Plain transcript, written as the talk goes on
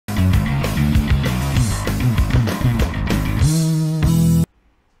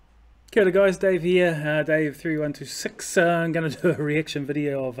Kia ora guys, Dave here, Davie504. I'm going to do a reaction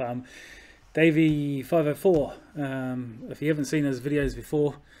video of Davie504. If you haven't seen his videos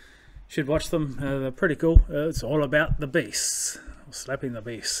before, you should watch them. They're pretty cool. It's all about the bass, or slapping the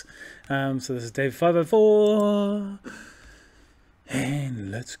bass. So this is Davie504,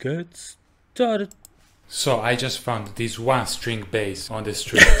 and let's get started. So I just found this one string bass on the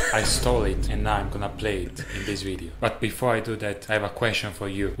street. I stole it and now I'm gonna play it in this video. But before I do that, I have a question for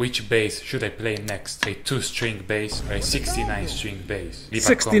you. Which bass should I play next? A 2-string bass or a 69-string bass? Leave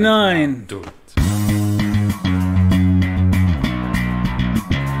 69. Do it.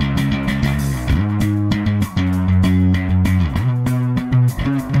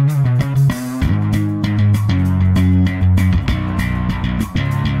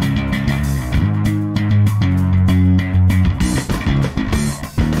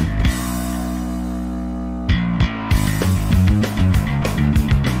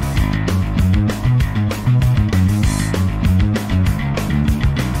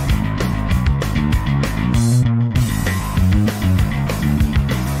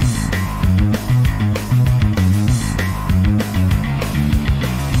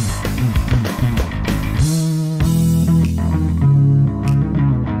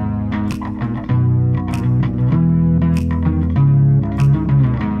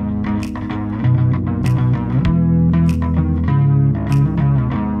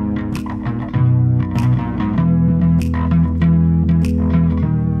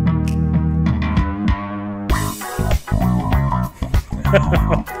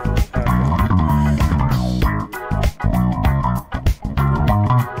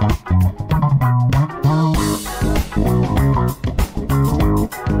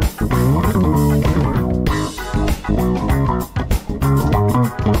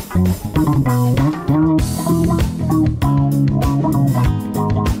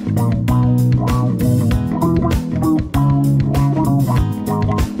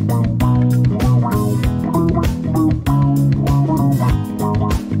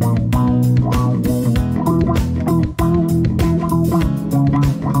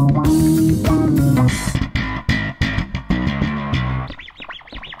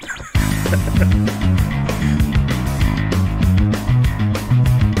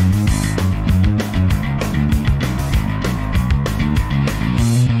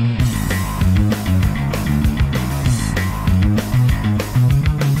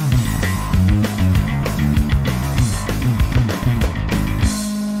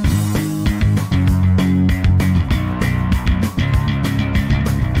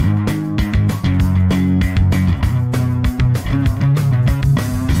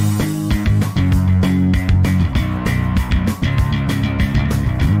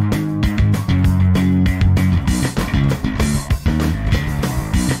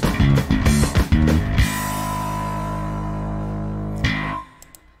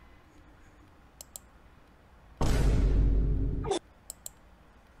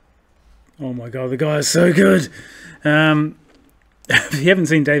 Oh my god, the guy is so good. If you haven't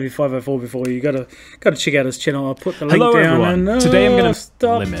seen Davie504 before, you gotta check out his channel. I'll put the link down. Everyone. And, Today I'm gonna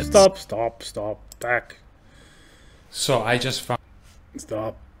stop back. So I just found...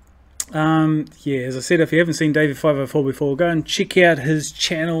 Stop. Yeah, as I said, if you haven't seen Davie504 before, go and check out his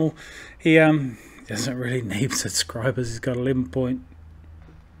channel. He doesn't really need subscribers. He's got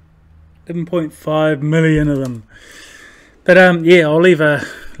 11.5 million of them. But yeah, I'll leave a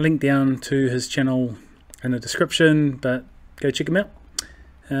link down to his channel in the description, but go check him out.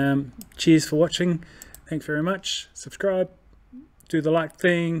 Cheers for watching. Thanks very much. Subscribe, do the like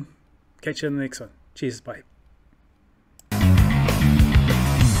thing. Catch you in the next one. Cheers, bye.